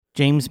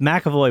James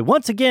McAvoy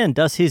once again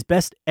does his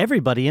best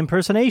everybody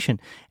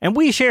impersonation, and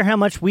we share how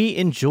much we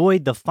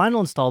enjoyed the final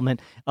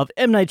installment of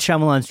M. Night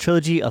Shyamalan's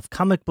trilogy of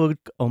comic book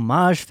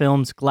homage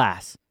films,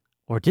 Glass.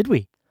 Or did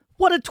we?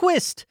 What a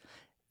twist!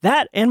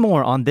 That and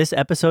more on this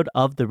episode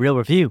of The Real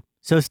Review,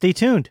 so stay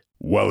tuned.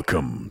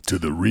 Welcome to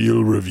The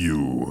Real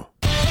Review.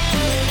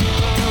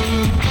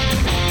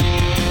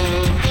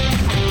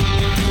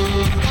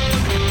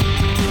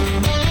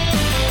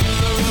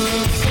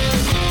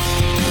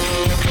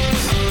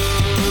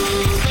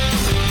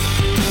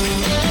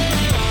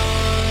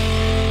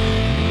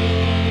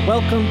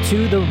 Welcome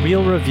to The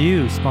Real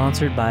Review,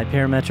 sponsored by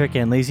Parametric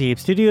and Lazy Ape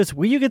Studios,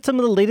 where you get some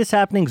of the latest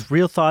happenings,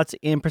 real thoughts,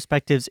 and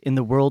perspectives in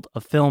the world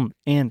of film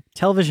and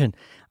television.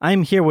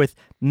 I'm here with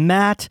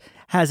Matt,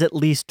 has at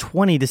least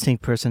 20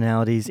 distinct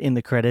personalities in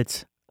the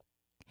credits.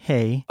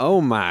 Hey.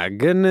 Oh my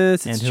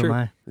goodness. And it's who true. am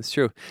I? It's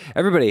true.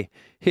 Everybody,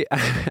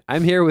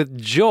 I'm here with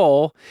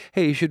Joel.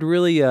 Hey, you should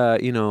really,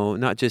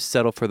 not just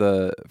settle for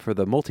the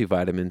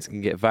multivitamins. You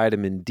can get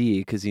vitamin D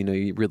because,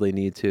 you really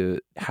need to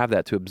have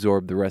that to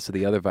absorb the rest of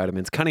the other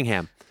vitamins.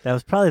 Cunningham. That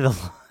was probably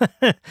the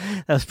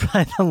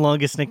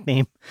longest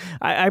nickname.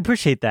 I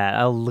appreciate that.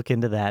 I'll look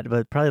into that.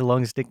 But probably the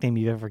longest nickname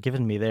you've ever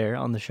given me there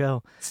on the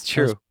show. It's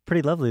true. That was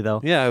pretty lovely,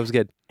 though. Yeah, it was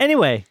good.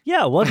 Anyway,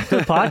 welcome to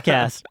the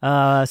podcast.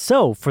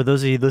 So, for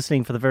those of you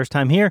listening for the first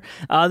time here,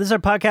 this is our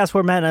podcast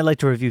where Matt and I like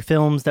to review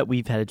films that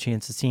we've had a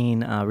chance to see,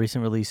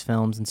 recent release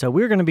films. And so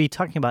we're going to be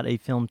talking about a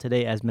film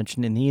today, as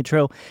mentioned in the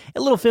intro,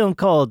 a little film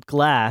called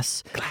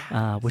Glass.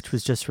 Which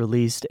was just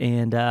released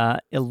and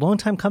a long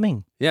time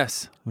coming.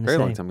 Yes, very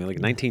long time, like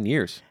 19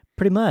 years.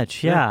 Pretty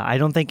much, yeah. I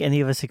don't think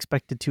any of us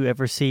expected to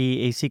ever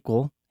see a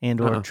sequel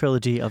or a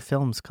trilogy of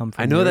films come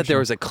from I know that there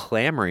was a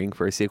clamoring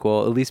for a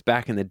sequel, at least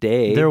back in the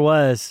day. There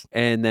was.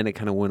 And then it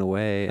kind of went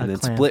away. And then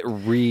Split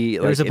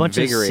there was a bunch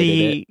of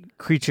sea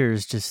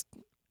creatures just...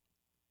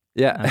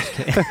 Yeah.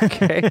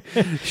 Okay.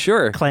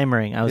 Sure.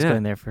 Clamoring. I was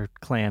going there for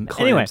clam.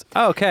 Clams.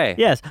 Anyway. Okay.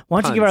 Yes.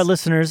 Why don't you give our Puns.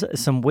 listeners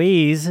some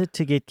ways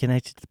to get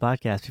connected to the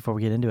podcast before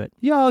we get into it?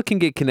 Y'all can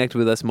get connected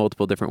with us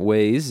multiple different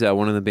ways.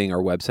 One of them being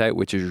our website,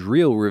 which is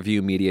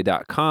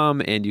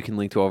realreviewmedia.com. And you can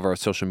link to all of our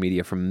social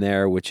media from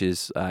there, which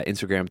is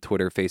Instagram,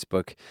 Twitter,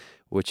 Facebook,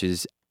 which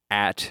is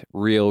at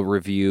Real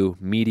Review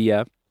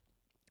Media.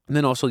 And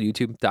then also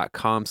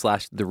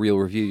youtube.com/The Real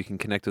Review. You can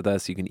connect with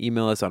us. You can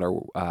email us on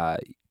our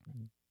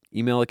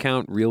email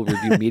account,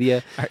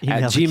 realreviewmedia at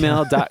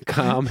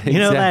gmail.com. You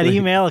know that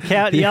email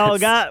account y'all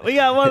got? We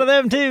got one of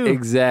them too.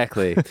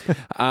 Exactly.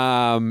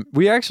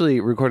 We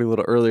actually recorded a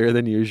little earlier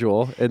than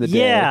usual in the day.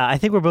 Yeah, I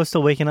think we're both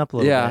still waking up a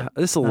little bit. Yeah,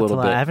 just a little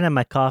bit. I haven't had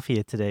my coffee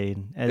yet today.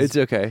 It's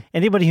okay.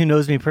 Anybody who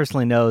knows me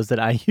personally knows that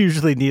I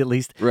usually need at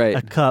least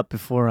a cup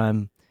before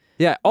I'm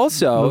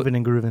moving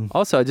and grooving.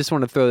 Also, I just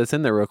want to throw this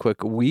in there real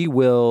quick. We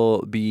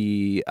will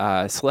be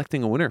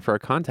selecting a winner for our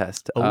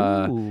contest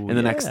in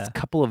the next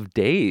couple of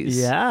days.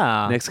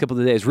 Yeah. Next couple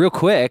of days. Real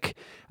quick,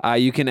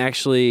 you can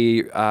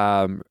actually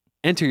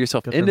enter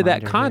yourself into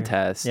that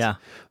contest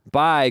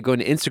by going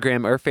to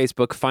Instagram or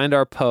Facebook, find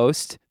our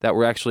post that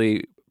we're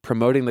actually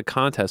promoting the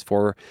contest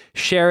for,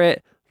 share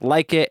it,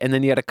 like it, and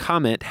then you got to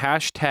comment,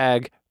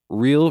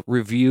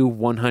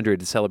 #RealReview100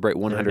 to celebrate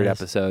 100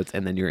 episodes,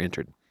 and then you're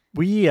entered.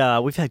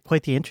 We've had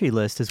quite the entry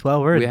list as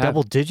well. We're at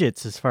double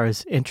digits as far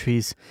as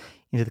entries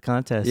into the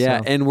contest. Yeah,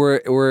 so. and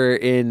we're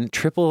in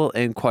triple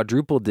and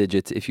quadruple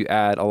digits if you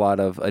add a lot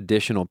of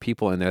additional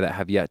people in there that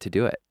have yet to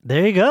do it.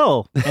 There you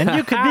go. And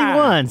you could be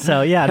one.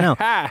 So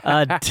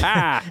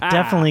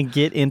definitely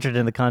get entered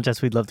in the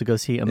contest. We'd love to go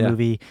see a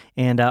movie.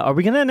 And are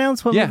we going to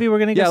announce what movie we're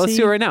going to go see? Yeah, let's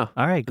do it right now.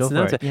 All right, go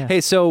for it. Yeah.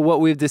 Hey, so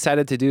what we've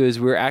decided to do is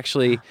we're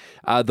actually,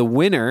 the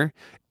winner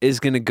is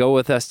going to go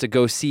with us to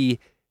go see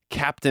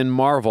Captain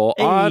Marvel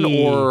on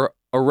or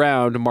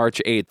around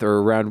March 8th or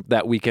around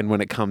that weekend when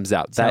it comes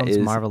out. Sounds that is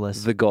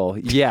marvelous. The goal.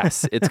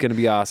 Yes, it's going to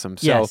be awesome.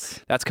 So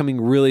that's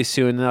coming really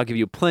soon, and I'll give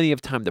you plenty of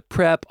time to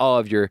prep all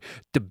of your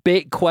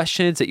debate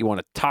questions that you want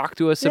to talk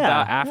to us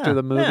about after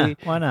the movie.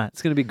 Yeah, why not?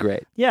 It's going to be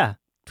great. Yeah.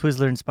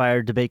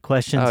 Twizzler-inspired debate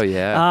questions. Oh,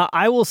 yeah.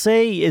 I will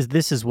say is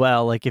this as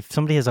well. Like, if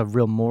somebody has a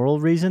real moral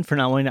reason for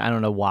not wanting to, I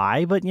don't know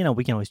why, but,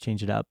 we can always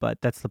change it up.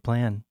 But that's the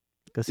plan.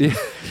 Go see.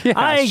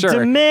 I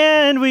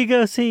demand we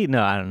go see.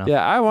 No, I don't know.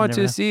 Yeah, I want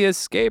to see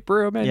Escape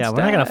Room instead. Yeah,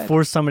 we're not going to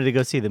force somebody to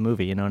go see the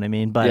movie, you know what I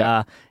mean?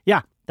 But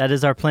that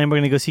is our plan. We're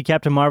going to go see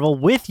Captain Marvel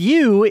with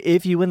you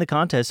if you win the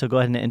contest. So go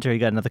ahead and enter. You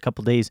got another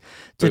couple days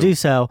to do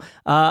so.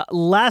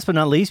 Last but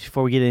not least,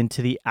 before we get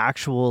into the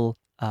actual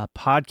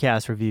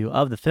podcast review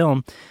of the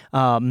film,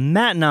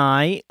 Matt and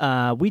I,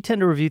 we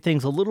tend to review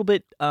things a little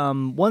bit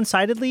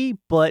one-sidedly,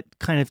 but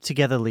kind of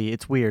togetherly.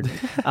 It's weird.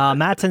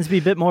 Matt tends to be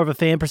a bit more of a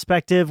fan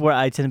perspective, where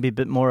I tend to be a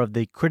bit more of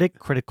the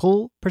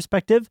critical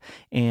perspective,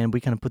 and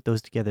we kind of put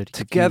those together.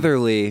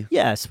 Togetherly.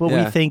 Yes, what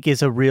we think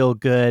is a real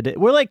good...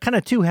 We're like kind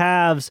of two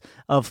halves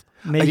of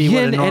maybe a yin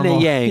what a normal,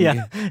 and a yang.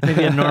 Yeah,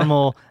 maybe a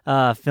normal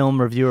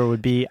film reviewer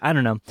would be. I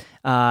don't know.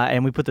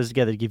 And we put those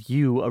together to give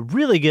you a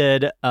really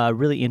good,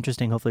 really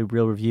interesting, hopefully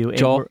real review. And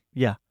Joel,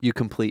 Yeah. You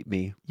complete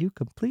me. You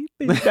complete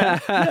me.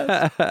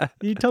 Yes.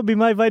 You told me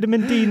my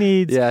vitamin D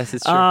needs. Yes,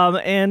 it's true.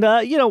 And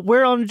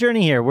we're on a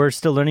journey here. We're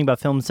still learning about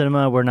film and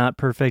cinema. We're not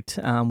perfect.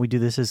 We do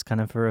this as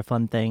kind of for a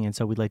fun thing, and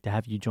so we'd like to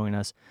have you join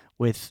us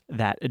with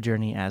that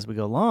journey as we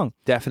go along.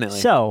 Definitely.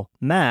 So,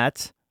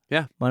 Matt.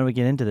 Yeah. Why don't we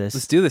get into this?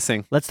 Let's do this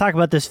thing. Let's talk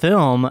about this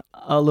film,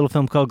 a little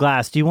film called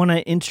Glass. Do you want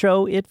to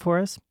intro it for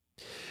us?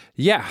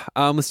 Yeah.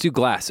 Let's do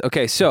Glass.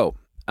 Okay, so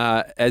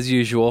as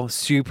usual,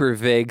 super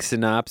vague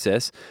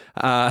synopsis.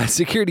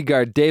 Security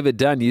guard David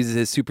Dunn uses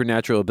his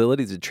supernatural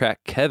abilities to track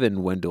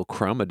Kevin Wendell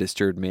Crumb, a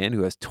disturbed man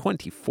who has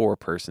 24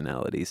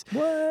 personalities.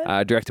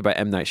 What? Directed by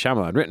M. Night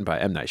Shyamalan, written by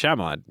M. Night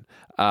Shyamalan.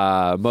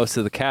 Most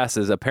of the cast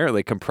is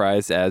apparently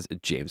comprised as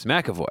James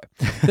McAvoy.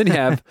 Then you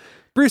have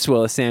Bruce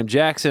Willis, Sam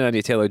Jackson,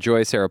 Anya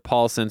Taylor-Joy, Sarah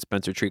Paulson,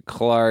 Spencer Treat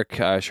Clark,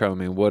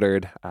 Charlamagne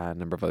Woodard, a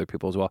number of other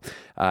people as well,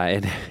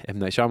 and M.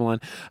 Night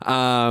Shyamalan.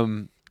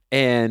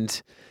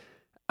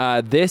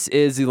 This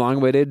is the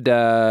long-awaited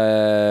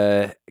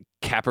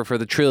capper for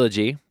the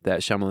trilogy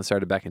that Shyamalan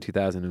started back in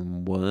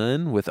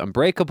 2001 with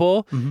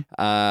Unbreakable,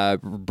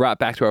 brought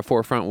back to our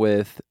forefront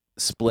with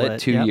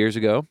Split 2 years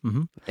ago,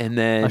 and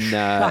then a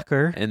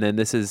shocker. And then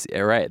this is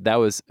right. That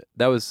was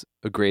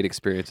a great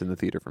experience in the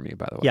theater for me,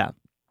 by the way. Yeah.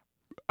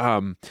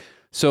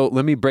 So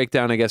let me break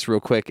down, I guess, real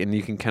quick, and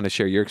you can kind of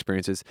share your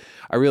experiences.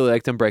 I really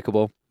liked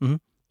Unbreakable.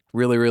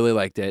 Really, really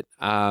liked it.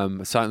 Saw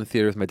it in the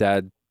theater with my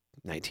dad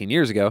 19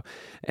 years ago,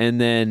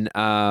 and then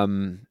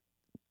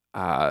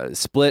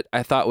Split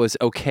I thought was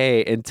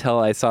okay until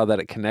I saw that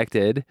it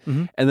connected,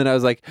 and then I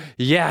was like,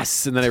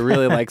 yes, and then I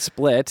really liked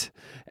Split,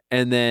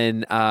 and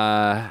then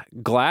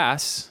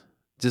Glass,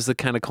 just the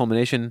kind of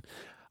culmination.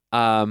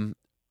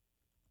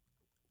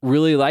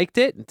 Really liked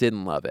it,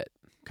 didn't love it.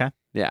 Okay.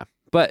 Yeah,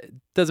 but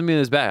doesn't mean it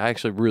was bad. I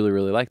actually really,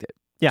 really liked it.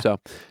 Yeah. So,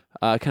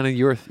 kind of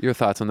your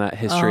thoughts on that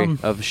history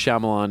of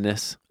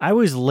Shyamalan-ness. I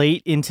was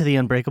late into the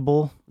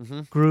Unbreakable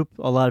group.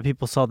 A lot of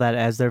people saw that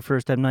as their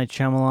first M. Night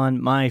Shyamalan.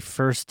 My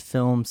first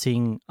film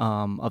seeing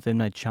of M.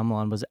 Night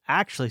Shyamalan was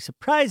actually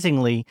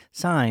surprisingly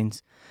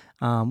Signs,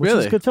 which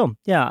was a good film.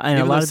 Yeah, and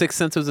Even a lot though of Sixth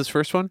Sense was his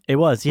first one. It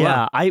was,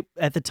 yeah. Wow.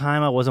 At the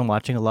time I wasn't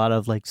watching a lot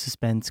of like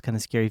suspense kind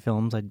of scary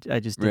films. I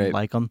just didn't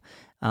like them.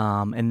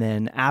 And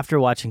then after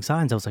watching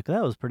Signs, I was like,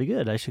 that was pretty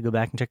good. I should go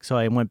back and check. So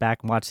I went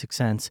back and watched Sixth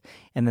Sense,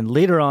 and then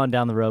later on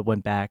down the road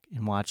went back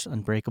and watched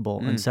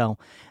Unbreakable. And so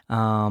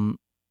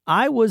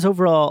I was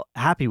overall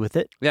happy with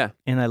it. Yeah,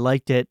 and I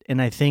liked it.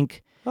 And I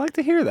think I like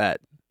to hear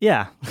that.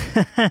 Yeah,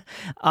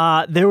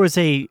 there was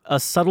a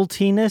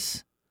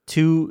subtletiness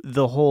to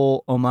the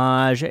whole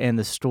homage and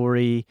the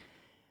story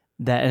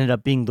that ended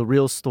up being the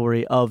real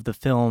story of the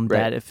film,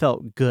 that it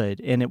felt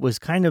good. And it was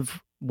kind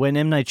of, when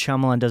M. Night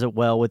Shyamalan does it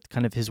well with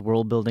kind of his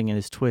world building and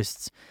his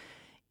twists,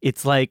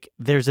 it's like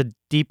there's a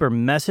deeper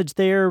message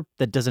there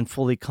that doesn't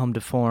fully come to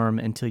form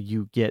until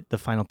you get the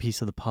final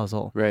piece of the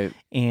puzzle. Right.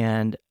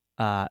 And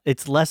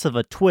it's less of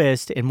a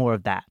twist and more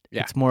of that.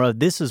 Yeah. It's more of,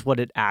 this is what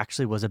it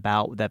actually was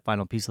about, that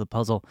final piece of the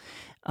puzzle.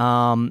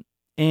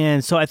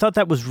 And so I thought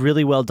that was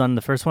really well done in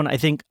the first one. I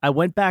think I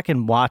went back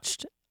and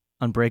watched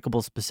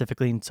Unbreakable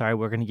specifically, and sorry,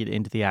 we're going to get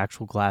into the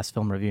actual Glass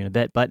film review in a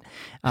bit, but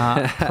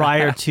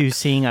prior to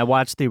seeing, I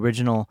watched the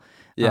original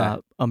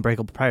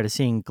Unbreakable prior to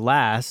seeing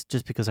Glass,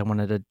 just because I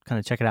wanted to kind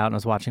of check it out, and I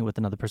was watching it with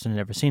another person who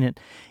had never seen it.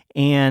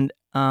 And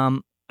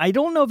I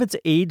don't know if it's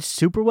aged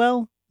super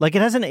well. Like,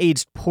 it hasn't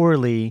aged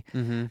poorly,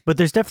 but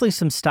there's definitely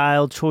some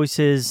style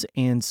choices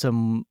and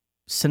some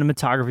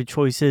cinematography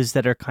choices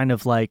that are kind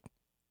of like,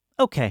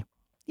 okay,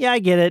 yeah, I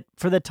get it.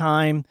 For the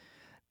time,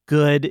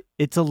 good.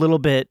 It's a little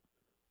bit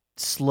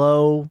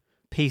slow.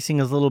 Pacing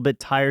is a little bit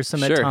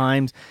tiresome at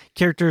times.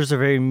 Characters are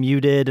very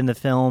muted in the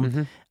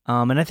film.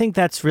 And I think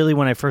that's really,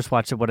 when I first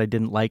watched it, what I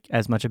didn't like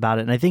as much about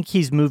it. And I think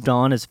he's moved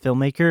on as a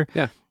filmmaker.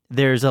 Yeah.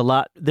 There's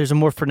a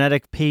more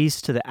frenetic pace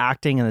to the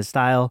acting and the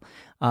style,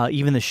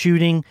 even the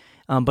shooting.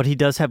 But he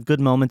does have good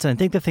moments. And I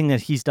think the thing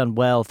that he's done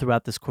well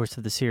throughout this course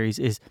of the series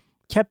is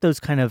kept those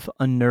kind of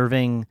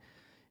unnerving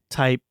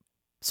type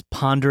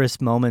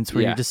ponderous moments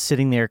where you're just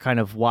sitting there kind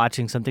of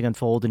watching something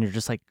unfold and you're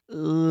just like,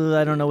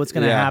 I don't know what's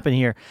going to happen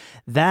here.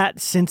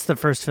 That, since the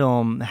first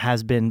film,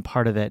 has been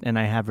part of it, and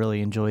I have really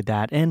enjoyed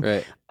that.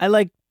 And I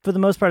like, for the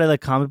most part, I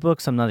like comic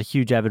books. I'm not a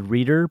huge avid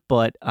reader,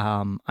 but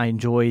I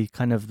enjoy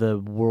kind of the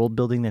world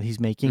building that he's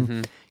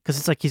making, because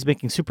it's like he's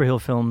making superhero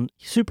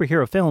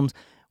films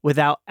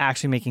without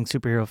actually making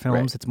superhero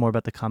films. It's more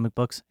about the comic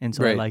books, and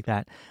so I like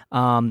that.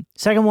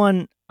 Second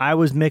one, I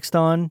was mixed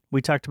on.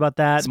 We talked about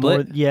that.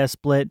 Split?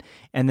 Split.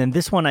 And then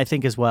this one, I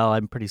think as well,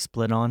 I'm pretty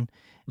split on.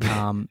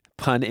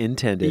 Pun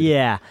intended.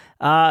 Yeah.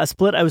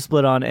 Split, I was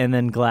split on, and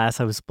then Glass,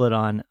 I was split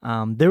on.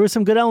 There were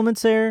some good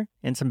elements there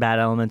and some bad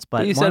elements,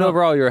 but you said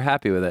overall you were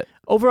happy with it.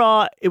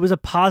 Overall, it was a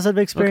positive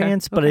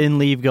experience, but I didn't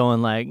leave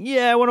going like,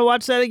 yeah, I want to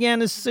watch that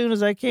again as soon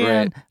as I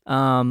can.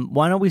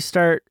 Why don't we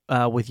start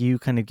with you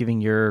kind of giving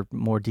your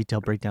more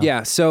detailed breakdown?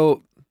 Yeah,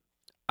 so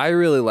I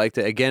really liked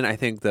it. Again, I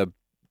think the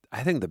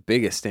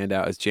biggest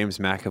standout is James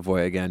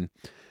McAvoy again,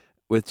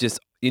 with just,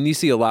 and you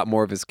see a lot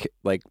more of his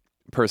like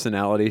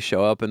personality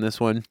show up in this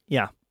one.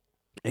 Yeah.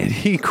 and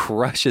he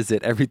crushes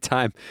it every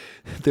time.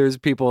 There's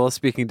people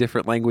speaking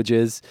different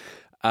languages.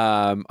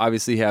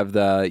 Obviously, you have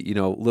the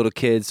little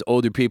kids,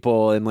 older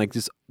people, and like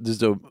just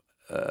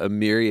a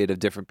myriad of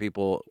different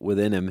people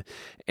within him.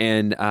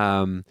 And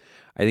I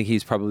think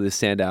he's probably the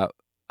standout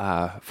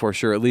for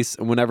sure. At least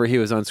whenever he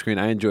was on screen,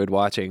 I enjoyed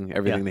watching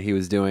everything that he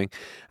was doing.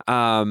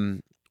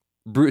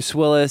 Bruce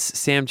Willis,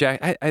 Sam Jack,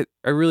 I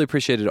really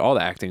appreciated all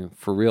the acting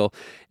for real.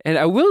 And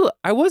I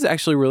was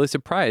actually really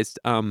surprised.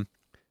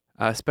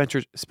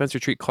 Spencer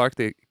Treat Clark,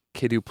 the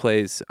kid who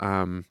plays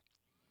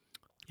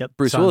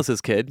Bruce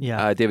Willis's kid,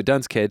 David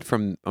Dunn's kid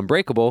from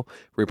Unbreakable,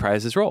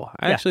 reprised his role.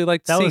 I actually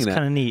liked seeing that. That was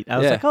kind of neat. I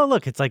was like, oh,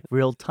 look, it's like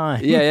real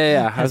time.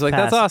 Yeah. I was like,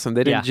 that's awesome.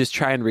 They didn't just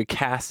try and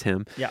recast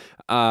him. Yeah.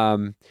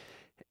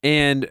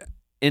 And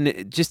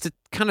just to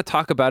kind of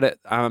talk about it,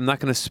 I'm not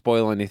going to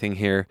spoil anything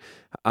here.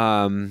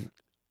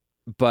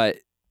 But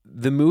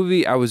the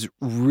movie I was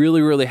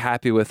really, really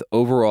happy with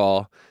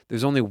overall.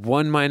 There's only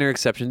one minor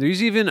exception.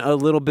 There's even a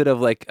little bit of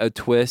like a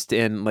twist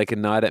and like a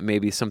nod at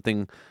maybe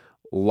something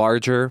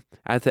larger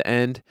at the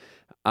end,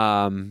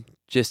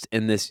 just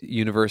in this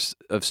universe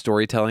of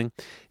storytelling.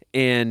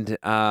 And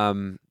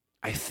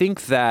I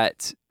think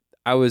that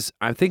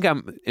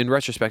I'm in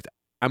retrospect,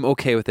 I'm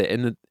okay with it.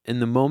 In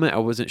the moment, I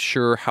wasn't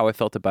sure how I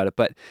felt about it,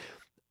 but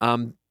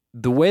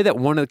the way that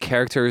one of the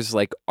characters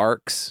like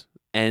arcs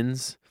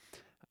ends,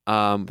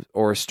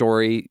 or a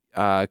story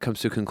comes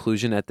to a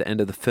conclusion at the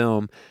end of the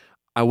film,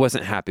 I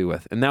wasn't happy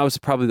with. And that was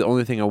probably the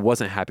only thing I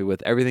wasn't happy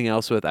with. Everything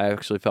else I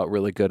actually felt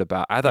really good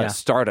about. I thought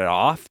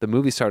the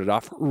movie started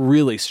off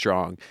really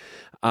strong.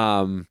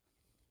 And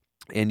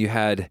you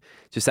had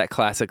just that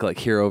classic like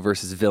hero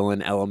versus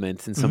villain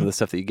element and some of the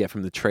stuff that you get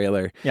from the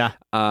trailer. Yeah.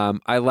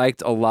 I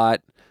liked a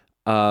lot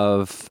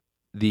of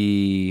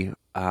the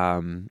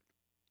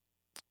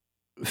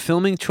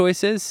filming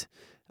choices.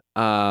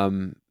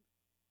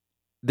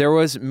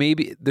 There's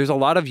a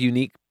lot of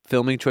unique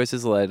filming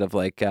choices, a lot of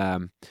like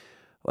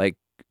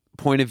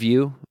point of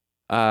view,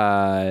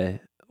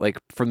 like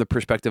from the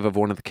perspective of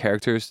one of the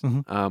characters,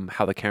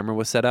 how the camera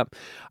was set up.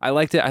 I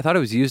liked it. I thought it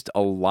was used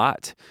a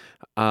lot,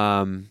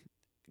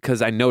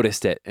 because I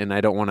noticed it, and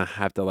I don't want to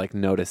have to like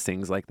notice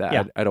things like that.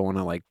 Yeah. I don't want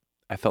to like.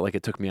 I felt like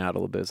it took me out a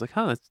little bit. It's like,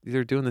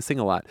 they're doing this thing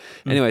a lot.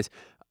 Anyways,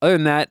 other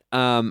than that,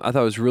 I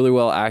thought it was really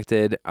well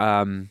acted.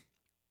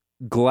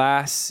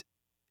 Glass.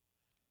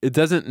 It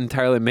doesn't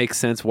entirely make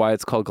sense why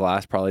it's called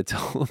Glass, probably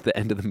till the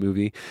end of the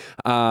movie.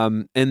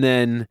 And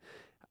then,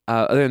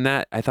 other than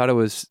that, I thought it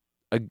was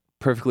a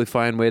perfectly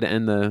fine way to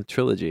end the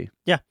trilogy.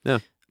 Yeah.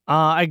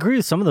 I agree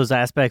with some of those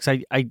aspects.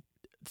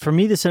 For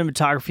me, the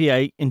cinematography,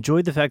 I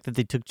enjoyed the fact that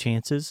they took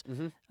chances.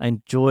 I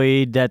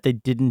enjoyed that they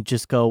didn't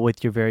just go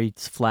with your very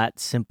flat,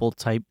 simple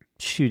type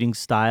shooting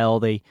style.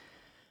 They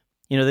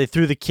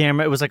threw the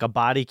camera. It was like a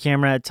body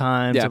camera at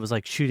times. Yeah. It was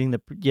like shooting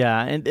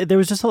and there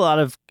was just a lot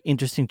of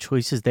interesting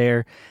choices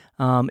there.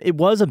 It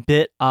was a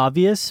bit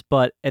obvious,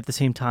 but at the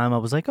same time, I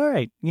was like, all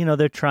right,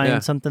 they're trying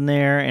something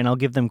there, and I'll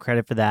give them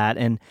credit for that.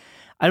 And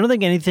I don't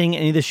think any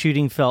of the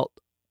shooting felt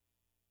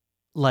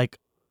like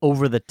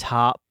over the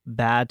top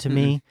bad to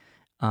me.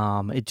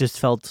 It just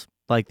felt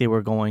like they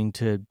were going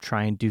to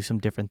try and do some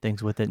different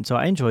things with it. And so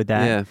I enjoyed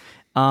that.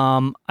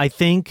 Yeah. I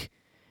think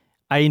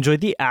I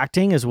enjoyed the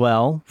acting as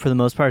well, for the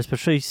most part,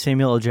 especially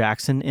Samuel L.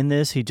 Jackson in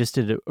this. He just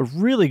did a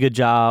really good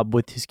job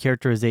with his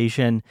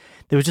characterization.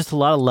 There was just a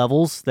lot of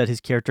levels that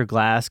his character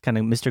Glass, kind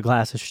of Mr.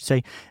 Glass, I should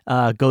say,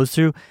 goes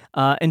through.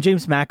 And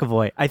James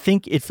McAvoy, I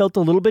think it felt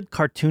a little bit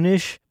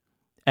cartoonish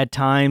at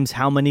times,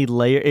 how many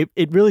layers.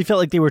 It really felt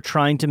like they were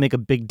trying to make a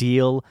big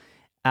deal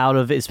out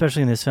of,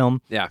 especially in this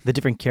film, the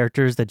different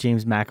characters that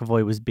James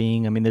McAvoy was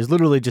being. I mean, there's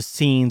literally just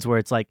scenes where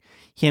it's like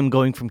him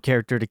going from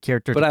character to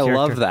character but to character. But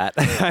I love that.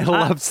 I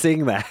love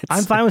seeing that.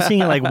 I'm fine with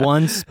seeing it like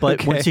once,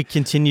 but once you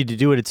continue to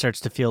do it, it starts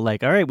to feel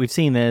like, all right, we've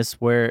seen this.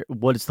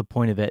 What is the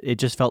point of it? It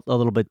just felt a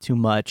little bit too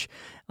much.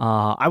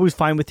 I was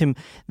fine with him.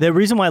 The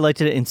reason why I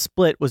liked it in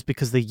Split was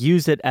because they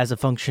used it as a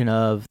function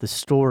of the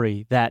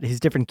story, that his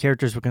different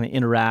characters were going to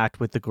interact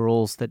with the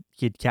girls that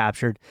he had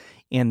captured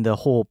and the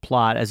whole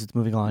plot as it's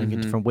moving along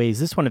in different ways.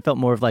 This one, it felt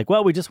more of like,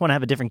 well, we just want to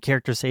have a different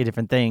character say a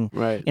different thing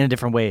in a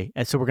different way.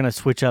 And so we're going to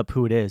switch up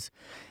who it is.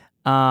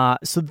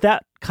 So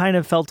that kind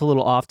of felt a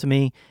little off to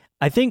me.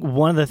 I think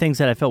one of the things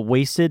that I felt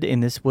wasted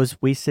in this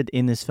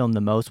film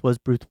the most was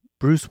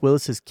Bruce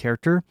Willis's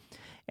character.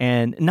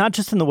 And not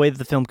just in the way that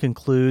the film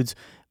concludes,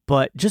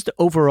 but just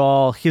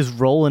overall, his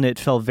role in it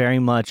felt very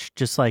much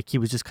just like he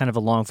was just kind of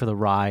along for the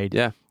ride.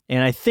 Yeah.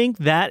 And I think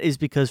that is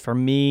because for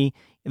me,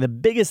 the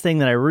biggest thing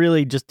that I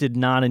really just did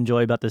not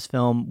enjoy about this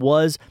film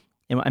was,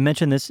 and I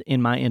mentioned this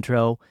in my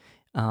intro,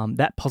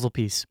 that puzzle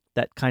piece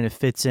that kind of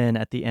fits in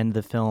at the end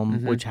of the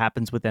film, which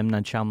happens with M.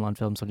 Night Shyamalan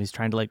films when he's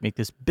trying to like make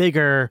this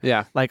bigger,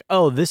 like,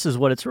 oh, this is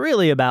what it's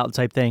really about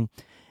type thing.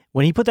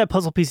 When he put that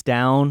puzzle piece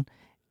down,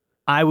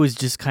 I was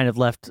just kind of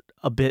left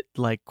a bit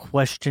like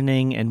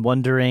questioning and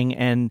wondering.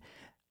 And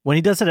when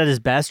he does it at his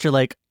best, you're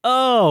like,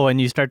 oh, and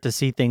you start to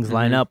see things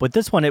line up. With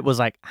this one, it was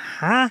like,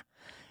 huh?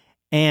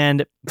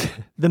 And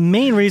the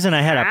main reason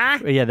I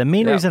had Yep.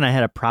 reason I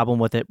had a problem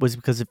with it was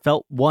because it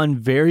felt, one,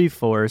 very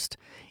forced,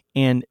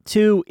 and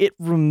two, it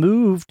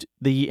removed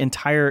the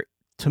entire,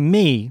 to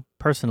me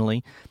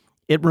personally,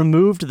 it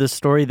removed the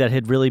story that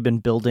had really been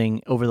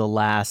building over the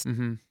last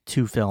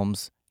two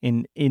films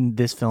in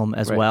this film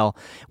as Right. well,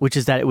 which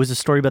is that it was a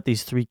story about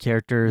these three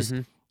characters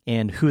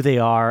and who they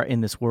are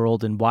in this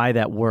world and why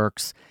that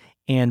works.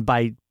 And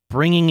by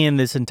bringing in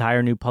this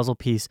entire new puzzle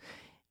piece,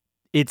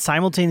 it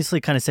simultaneously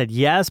kind of said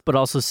yes, but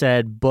also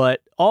said, but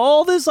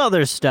all this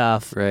other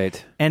stuff.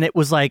 Right. And it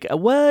was like,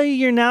 well,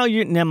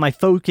 now my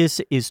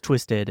focus is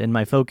twisted, and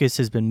my focus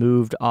has been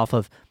moved off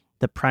of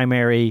the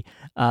primary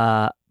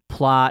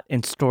plot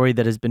and story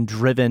that has been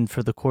driven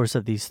for the course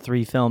of these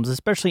three films,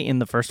 especially in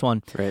the first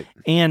one. Right.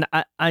 And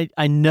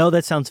I know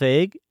that sounds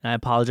vague. I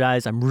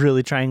apologize. I'm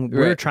really trying.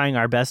 We're Right. trying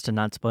our best to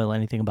not spoil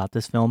anything about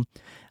this film.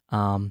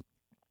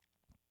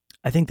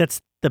 I think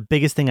that's the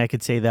biggest thing I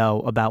could say, though,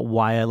 about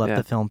why I left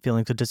the film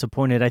feeling so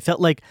disappointed. I felt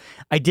like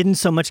I didn't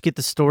so much get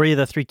the story of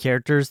the three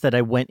characters that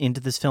I went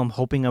into this film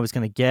hoping I was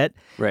going to get.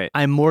 Right.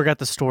 I more got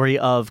the story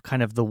of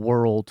kind of the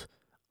world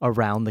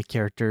around the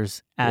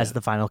characters as the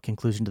final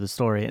conclusion to the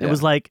story. And it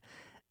was like,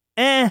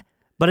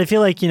 but I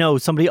feel like,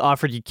 somebody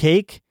offered you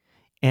cake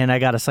and I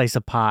got a slice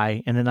of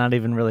pie, and then not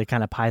even really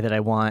kind of pie that I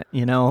want,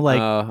 like.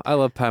 I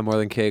love pie more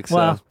than cake. So.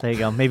 Well, there you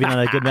go. Maybe not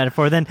a good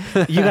metaphor. Then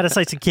you got a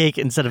slice of cake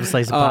instead of a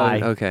slice of pie.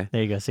 Okay.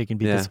 There you go. So you can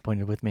be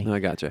disappointed with me. I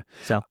gotcha.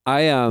 So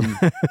I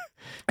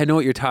I know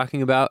what you're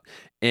talking about,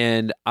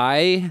 and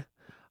I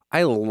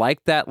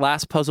like that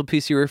last puzzle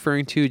piece you're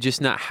referring to, just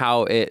not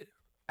how it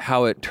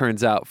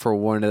turns out for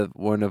one of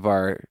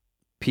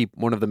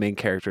the main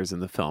characters in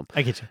the film.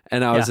 I get you.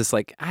 And I was just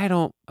like, I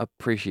don't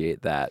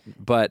appreciate that.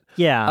 But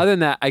yeah, other than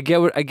that, I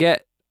get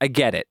it.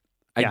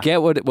 I Yeah.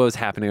 get what was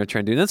happening or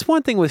trying to do. And that's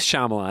one thing with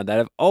Shyamalan that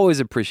I've always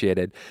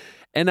appreciated.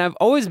 And I've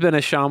always been a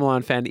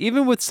Shyamalan fan,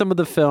 even with some of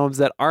the films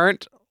that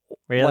aren't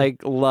really?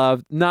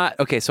 loved. Not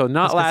Last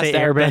say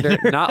Airbender,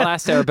 Airbender. not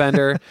Last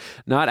Airbender,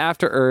 not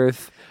After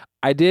Earth.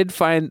 I did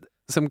find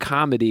some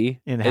comedy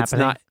In The it's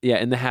Happening?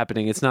 not in The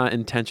Happening. It's not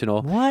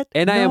intentional. What?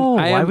 And No,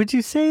 I am why would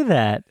you say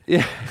that?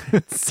 yeah,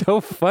 it's so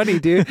funny,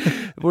 dude.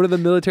 One of the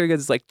military guys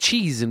is like,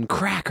 cheese and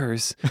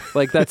crackers.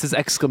 Like, that's his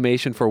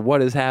exclamation for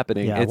what is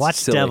happening. Yeah, It's watch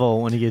silly.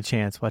 Devil when you get a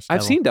chance. Watch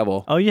Devil. I've seen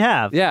Devil. Oh, you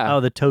have? Yeah. Oh,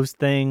 the toast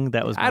thing.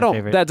 That was my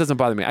favorite. That doesn't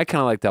bother me. I kind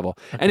of like Devil.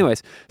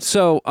 Anyways,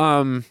 so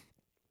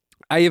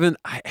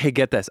hey,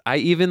 get this. I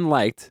even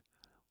liked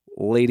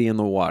Lady in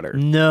the Water.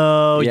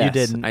 No, you Yes,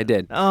 didn't. I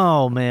did.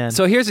 Oh, man.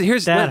 So here's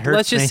That hurts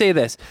let's just me. say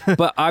this,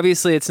 but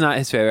obviously it's not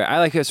his favorite. I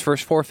like his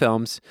first four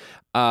films.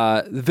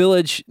 The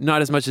Village,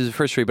 not as much as the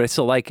first three, but I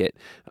still like it.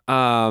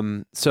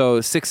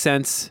 So Sixth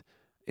Sense,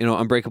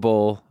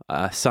 Unbreakable,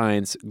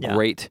 Signs,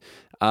 great.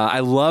 I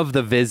love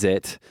The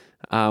Visit,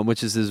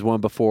 which is his one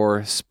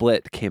before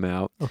Split came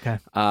out. Okay.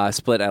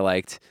 Split I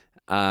liked.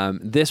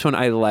 This one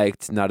I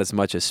liked not as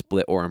much as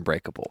Split or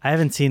Unbreakable. I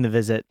haven't seen The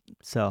Visit,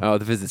 so. Oh,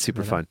 The Visit's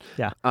super fun.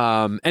 Yeah.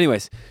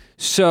 Anyways,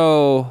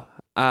 so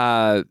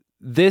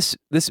this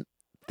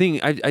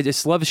thing, I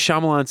just love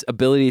Shyamalan's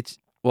ability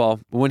to,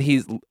 when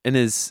he's in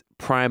his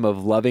prime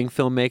of loving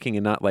filmmaking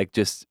and not like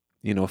just,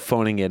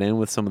 phoning it in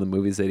with some of the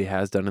movies that he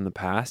has done in the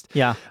past.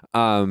 Yeah.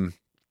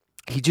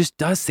 He just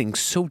does things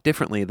so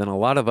differently than a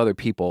lot of other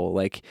people.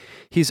 Like,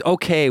 he's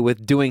okay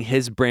with doing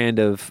his brand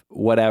of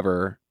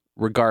whatever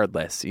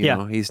regardless. You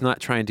know, he's not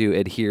trying to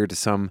adhere to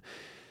some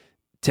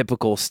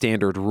typical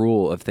standard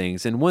rule of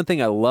things. And one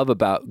thing I love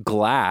about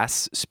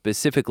Glass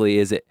specifically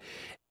is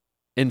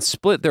in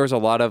Split, there's a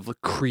lot of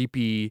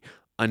creepy,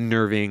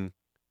 unnerving,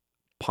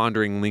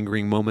 pondering,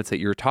 lingering moments that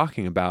you're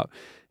talking about.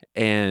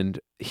 And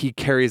he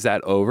carries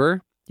that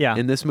over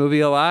in this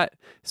movie a lot,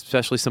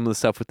 especially some of the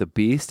stuff with the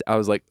Beast. I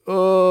was like,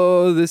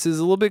 oh, this is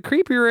a little bit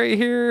creepy right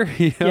here.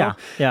 Yeah.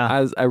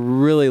 I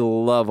really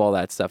love all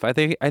that stuff. I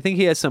think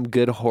he has some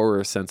good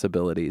horror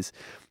sensibilities.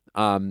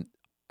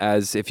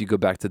 As if you go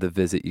back to The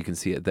Visit, you can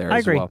see it there I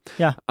as agree. well.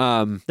 Yeah.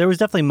 There was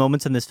definitely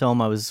moments in this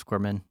film I was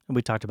squirming.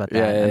 We talked about that.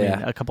 Yeah, I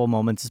mean, a couple of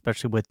moments,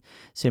 especially with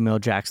Samuel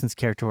Jackson's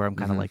character, where I'm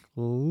kind of like,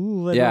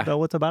 ooh, I Yeah. don't know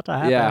what's about to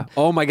happen. Yeah.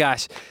 Oh my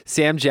gosh.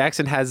 Sam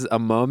Jackson has a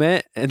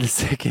moment in the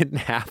second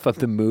half of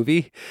the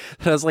movie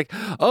that I was like,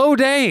 oh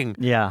dang.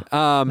 Yeah.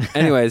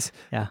 Anyways.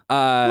 Yeah.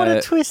 What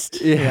a twist.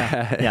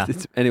 Yeah.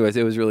 Anyways,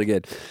 it was really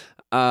good.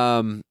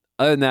 Other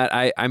than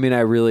that, I mean,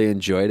 I really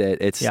enjoyed it.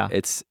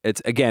 It's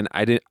again,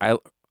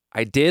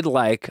 I did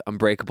like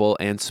Unbreakable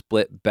and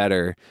Split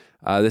better.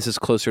 This is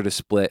closer to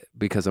Split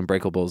because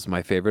Unbreakable is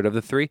my favorite of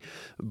the three.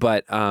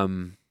 But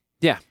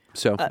yeah.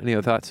 So, any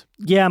other thoughts?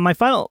 Yeah, my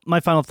final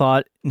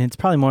thought, and it's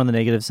probably more on the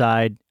negative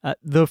side.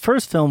 The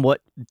first film, what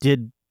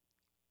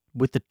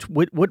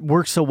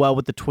works so well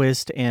with the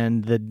twist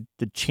and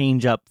the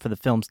change up for the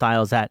film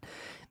style is that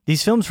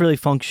these films really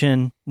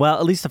function well.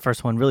 At least the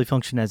first one really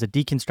function as a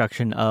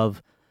deconstruction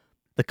of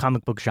the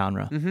comic book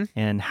genre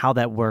and how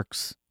that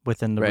works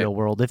within the real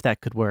world, if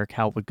that could work,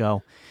 how it would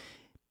go.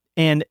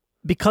 And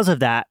because of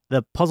that,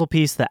 the puzzle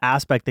piece, the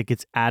aspect that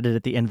gets added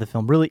at the end of the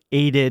film really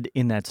aided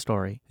in that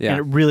story. Yeah. And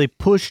it really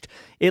pushed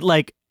it,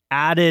 like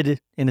added,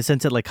 in a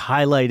sense, it like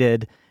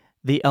highlighted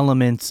the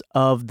elements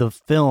of the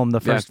film, the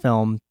first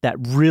film, that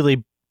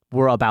really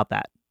were about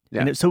that.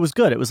 Yeah. And so it was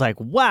good. It was like,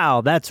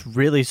 wow, that's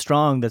really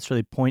strong. That's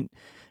really pointing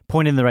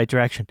in the right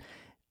direction.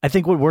 I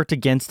think what worked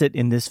against it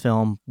in this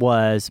film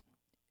was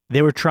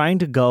they were trying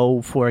to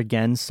go for,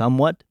 again,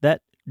 somewhat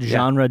that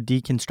genre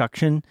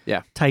deconstruction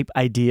type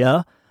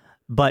idea,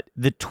 but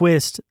the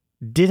twist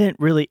didn't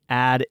really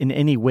add in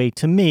any way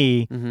to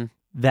me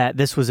that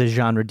this was a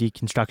genre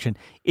deconstruction.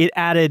 It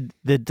added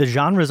the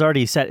genre is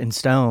already set in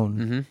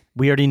stone.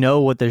 We already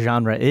know what the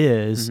genre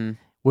is.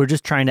 We're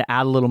just trying to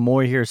add a little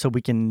more here so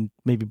we can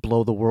maybe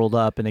blow the world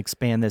up and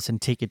expand this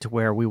and take it to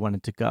where we want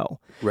it to go.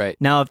 Right.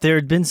 Now, if there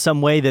had been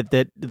some way that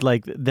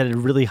had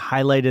really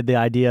highlighted the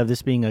idea of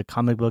this being a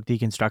comic book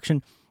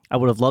deconstruction, I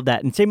would have loved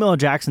that. And Samuel L.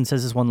 Jackson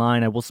says this one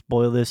line, I will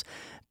spoil this,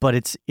 but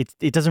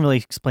it doesn't really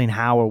explain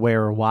how or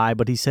where or why,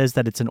 but he says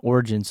that it's an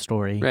origin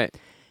story. Right.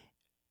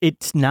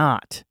 It's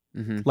not.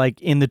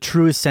 Like, in the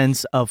truest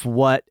sense of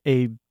what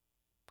a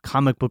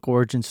comic book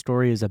origin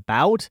story is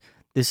about,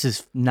 this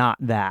is not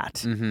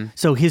that.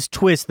 So his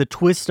twist, the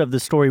twist of the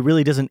story,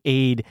 really doesn't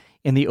aid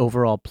in the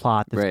overall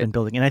plot that's been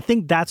building. And I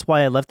think that's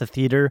why I left the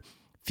theater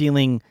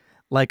feeling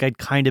like I'd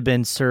kind of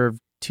been served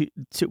to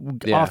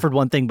offered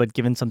one thing but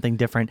given something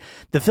different.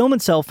 The film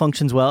itself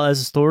functions well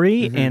as a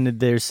story, and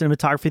there's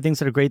cinematography things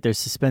that are great. There's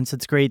suspense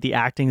that's great. The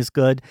acting is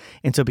good,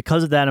 and so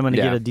because of that, I'm going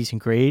to give it a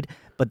decent grade.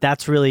 But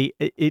that's really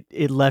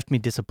it left me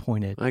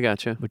disappointed. I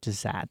gotcha. Which is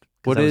sad.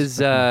 What is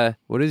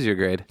your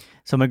grade?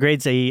 So my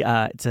grade's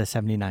it's a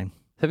 79.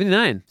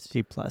 79.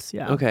 C plus,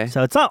 yeah. Okay.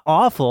 So it's not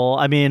awful.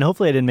 I mean,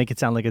 hopefully I didn't make it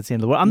sound like it's the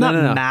end of the world. I'm not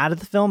mad at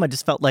the film. I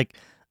just felt like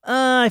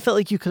I felt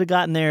like you could have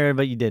gotten there,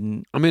 but you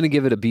didn't. I'm going to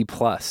give it a B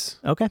plus.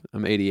 Okay.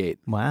 I'm 88.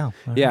 Wow.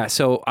 All Yeah, right.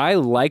 so I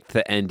liked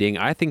the ending.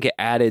 I think it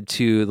added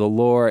to the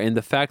lore and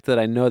the fact that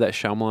I know that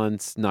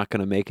Shyamalan's not going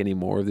to make any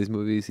more of these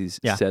movies. He's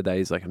said that.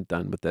 He's like, I'm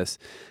done with this.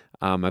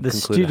 The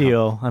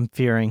studio, I'm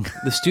fearing.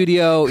 The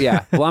studio,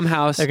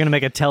 Blumhouse. They're going to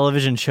make a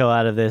television show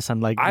out of this.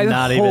 I'm like, I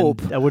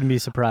wouldn't be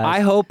surprised.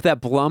 I hope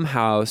that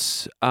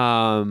Blumhouse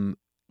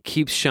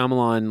keeps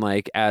Shyamalan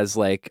like as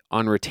like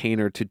on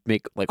retainer to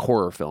make like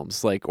horror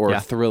films, like or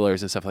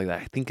thrillers and stuff like that.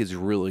 I think is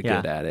really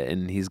good at it,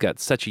 and he's got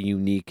such a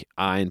unique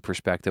eye and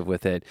perspective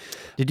with it.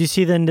 Did you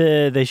see then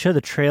they show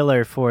the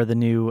trailer for the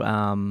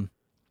new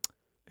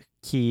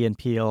Key and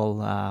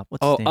Peele?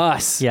 What's his name?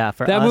 Us. Yeah,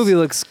 for that Us. movie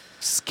looks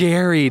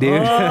scary, dude.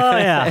 Oh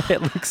yeah,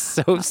 it looks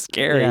so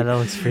scary. Yeah, that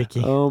looks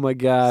freaky. Oh my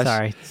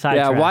gosh. Sorry.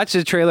 Yeah, watch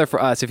the trailer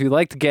for Us. If you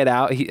like to Get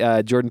Out,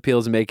 Jordan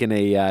Peele's making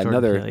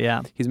another.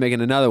 Peele, he's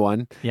making another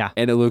one. Yeah,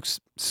 and it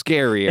looks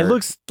scarier. It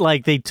looks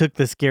like they took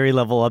the scary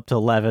level up to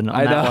 11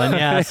 on that one.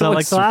 Yeah, so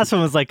like the last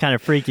one was like kind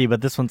of freaky,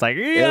 but this one's like,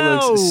 yo!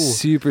 It looks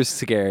super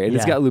scary, and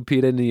it's got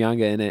Lupita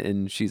Nyong'o in it,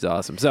 and she's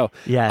awesome. So,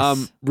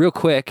 real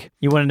quick,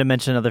 you wanted to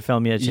mention another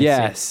film you had a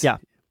chance to see. Yeah.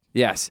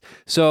 Yes.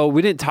 So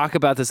we didn't talk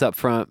about this up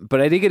front, but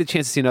I did get a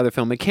chance to see another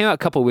film. It came out a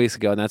couple of weeks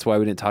ago, and that's why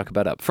we didn't talk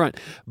about it up front.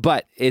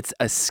 But it's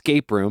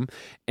Escape Room.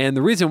 And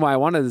the reason why I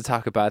wanted to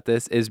talk about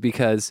this is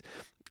because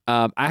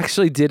I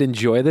actually did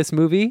enjoy this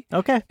movie.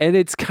 Okay. And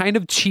it's kind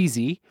of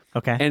cheesy.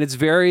 Okay. And it's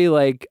very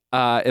like,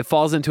 it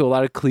falls into a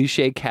lot of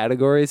cliche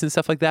categories and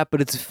stuff like that, but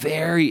it's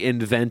very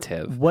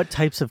inventive. What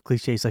types of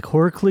cliches? Like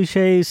horror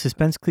cliches,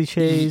 suspense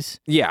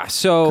cliches? Yeah.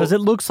 So. Because it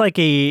looks like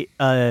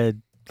a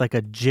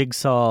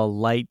Jigsaw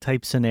light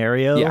type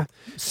scenario. Yeah.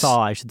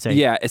 Saw, I should say.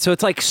 Yeah. So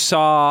it's like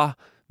Saw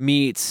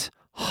meets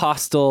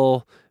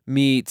Hostel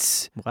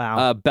meets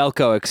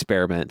Belko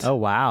Experiment. Oh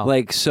wow!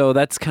 Like so,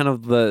 that's kind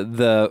of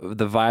the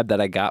vibe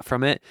that I got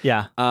from it.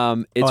 Yeah.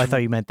 I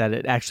thought you meant that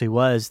it actually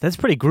was. That's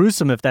pretty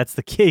gruesome if that's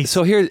the case.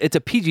 So here, it's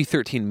a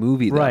PG-13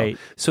 movie, though. Right?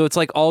 So it's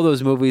like all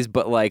those movies,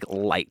 but like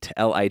light,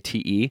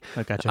 Lite.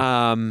 I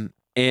gotcha.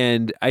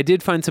 And I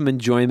did find some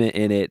enjoyment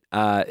in it.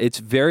 It's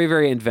very,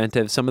 very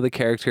inventive. Some of the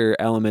character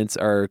elements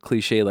are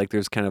cliche, like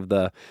there's kind of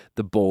the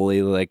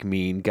bully, like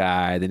mean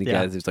guy. Then you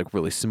guys, there's like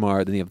really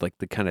smart. Then you have like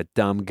the kind of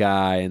dumb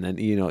guy, and then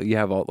you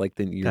have all like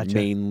your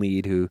main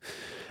lead who.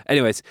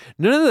 Anyways,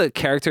 none of the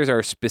characters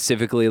are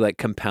specifically like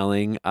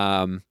compelling.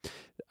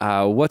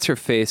 What's her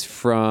face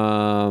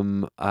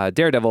from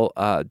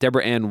Daredevil?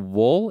 Deborah Ann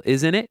Wool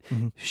is in it.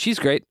 Mm-hmm. She's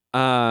great.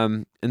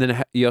 And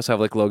then you also have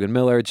like Logan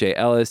Miller, Jay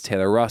Ellis,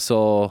 Taylor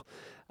Russell.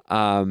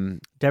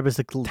 Deborah's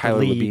the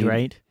lead,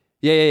 right?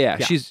 Yeah.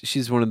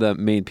 She's one of the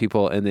main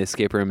people in the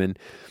Escape Room, and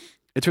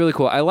it's really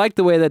cool. I like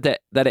the way that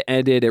it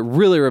ended. It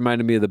really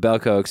reminded me of the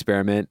Belko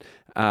Experiment.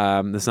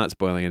 That's not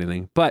spoiling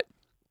anything, but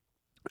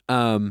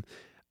I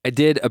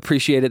did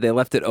appreciate it. They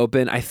left it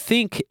open. I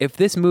think if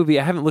this movie,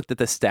 I haven't looked at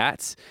the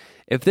stats.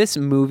 If this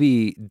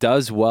movie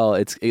does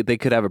well, they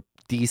could have a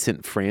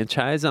decent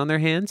franchise on their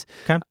hands.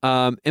 Okay.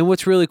 And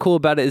what's really cool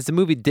about it is the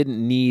movie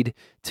didn't need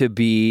to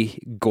be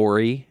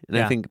gory. And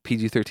I think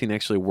PG-13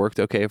 actually worked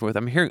okay with it.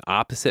 I'm hearing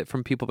opposite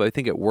from people, but I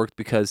think it worked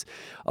because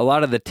a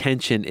lot of the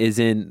tension is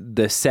in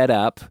the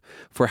setup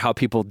for how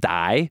people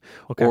die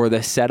or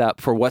the setup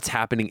for what's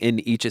happening in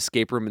each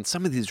escape room. And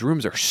some of these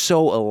rooms are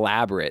so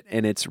elaborate,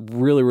 and it's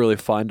really, really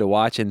fun to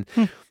watch. And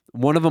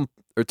one of them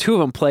or two of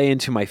them play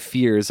into my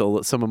fears,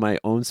 some of my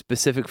own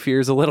specific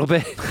fears a little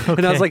bit.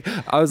 And I was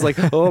like,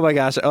 oh my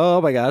gosh.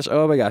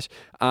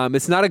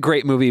 It's not a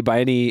great movie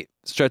by any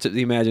stretch of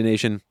the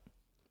imagination,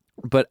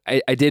 but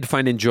I did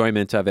find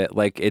enjoyment of it.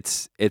 Like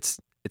it's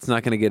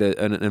not going to get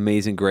an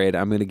amazing grade.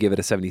 I'm going to give it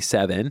a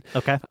 77.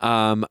 Okay.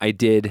 I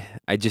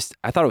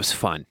thought it was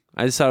fun.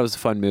 I just thought it was a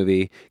fun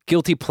movie.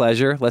 Guilty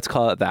pleasure, let's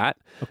call it that.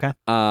 Okay.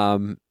 I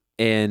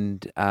want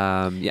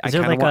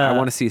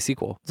to see a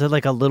sequel. Is it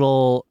like a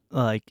little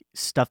like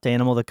stuffed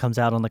animal that comes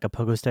out on like a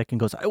pogo stick and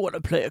goes, I want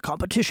to play a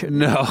competition?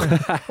 No.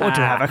 I want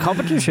to have a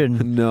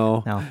competition.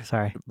 No,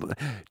 sorry. Do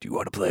you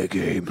want to play a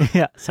game?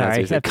 Yeah,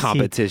 sorry. It's a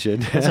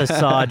competition. That's a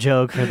Saw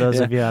joke for those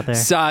of you out there.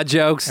 Saw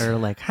jokes. Or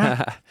like,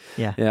 huh?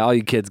 Yeah. Yeah, all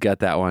you kids got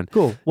that one.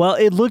 Cool. Well,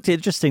 it looked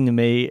interesting to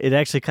me. It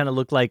actually kind of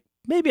looked like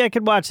maybe I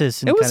could watch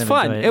this. And it was kind of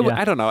fun. enjoy it.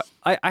 I don't know.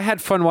 I had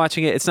fun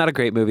watching it. It's not a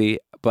great movie,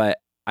 but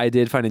I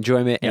did find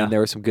enjoyment, and there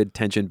were some good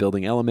tension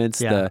building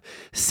elements. Yeah. The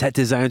set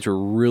designs were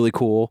really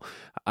cool,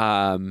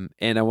 and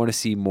I want to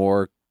see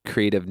more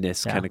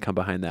creativeness kind of come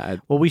behind that.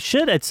 Well, we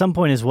should at some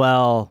point as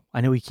well. I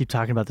know we keep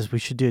talking about this. We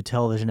should do a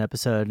television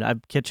episode.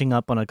 I'm catching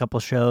up on a couple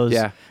shows.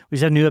 Yeah, we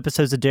just have new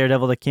episodes of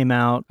Daredevil that came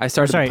out. I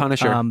started the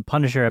Punisher.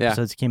 Punisher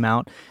episodes came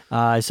out.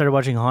 I started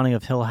watching Haunting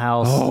of Hill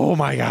House. Oh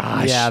my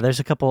gosh! Yeah, there's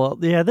a couple.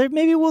 Yeah,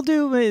 maybe we'll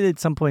do it at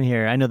some point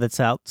here. I know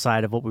that's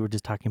outside of what we were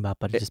just talking about,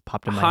 but it just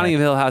popped in my Haunting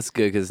head. of Hill House is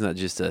good because it's not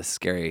just a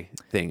scary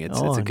thing. It's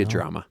a good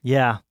drama.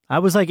 Yeah, I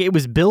was like, it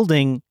was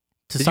building.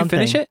 Did something.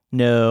 you finish it?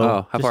 No.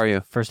 Oh, how far are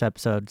you? First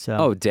episode. So.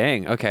 Oh,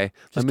 dang. Okay.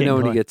 Let me know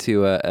when you get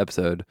to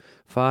episode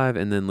 5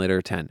 and then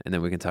later 10, and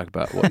then we can talk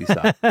about what you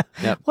saw.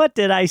 Yep. What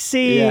did I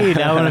see? Yeah.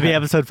 Now I want to be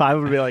episode 5.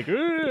 I'm going to be like,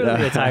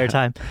 the entire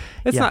time.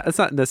 It's not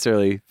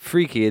necessarily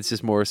freaky. It's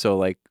just more so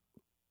like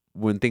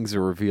when things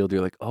are revealed,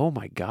 you're like, oh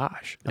my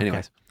gosh. Okay.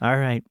 Anyways. All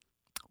right.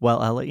 Well,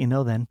 I'll let you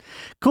know then.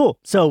 Cool.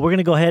 So we're going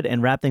to go ahead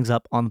and wrap things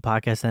up on the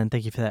podcast then.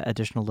 Thank you for that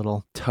additional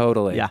little...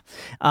 Totally. Yeah.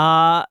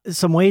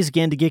 Some ways,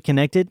 again, to get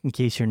connected, in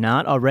case you're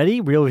not already.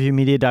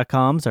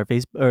 RealReviewMedia.com is our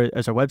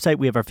website.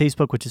 We have our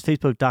Facebook, which is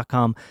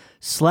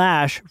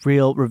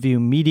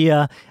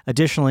facebook.com/RealReviewMedia.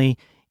 Additionally,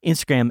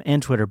 Instagram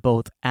and Twitter,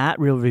 both at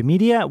Real Review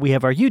Media. We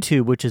have our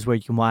YouTube, which is where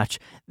you can watch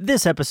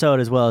this episode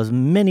as well as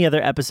many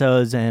other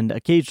episodes and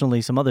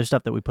occasionally some other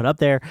stuff that we put up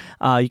there.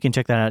 You can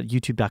check that out at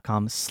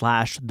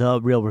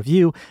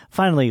youtube.com/TheRealReview.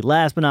 Finally,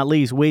 last but not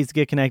least, ways to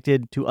get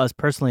connected to us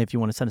personally. If you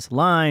want to send us a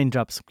line,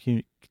 drop some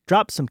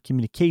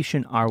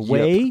communication our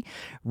way.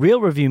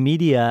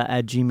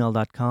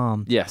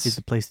 RealReviewMedia@gmail.com is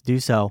the place to do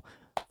so.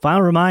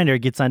 Final reminder,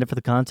 get signed up for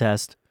the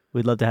contest.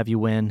 We'd love to have you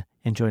win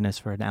and join us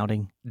for an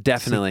outing.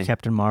 Definitely. See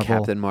Captain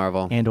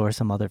Marvel. And or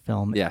some other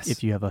film. Yes.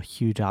 If you have a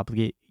huge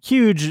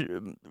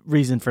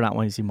reason for not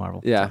wanting to see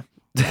Marvel. Yeah.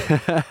 So.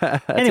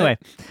 Anyway,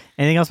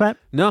 anything else, Matt?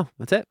 No,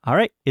 that's it. All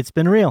right. It's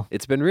been real.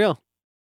 It's been real.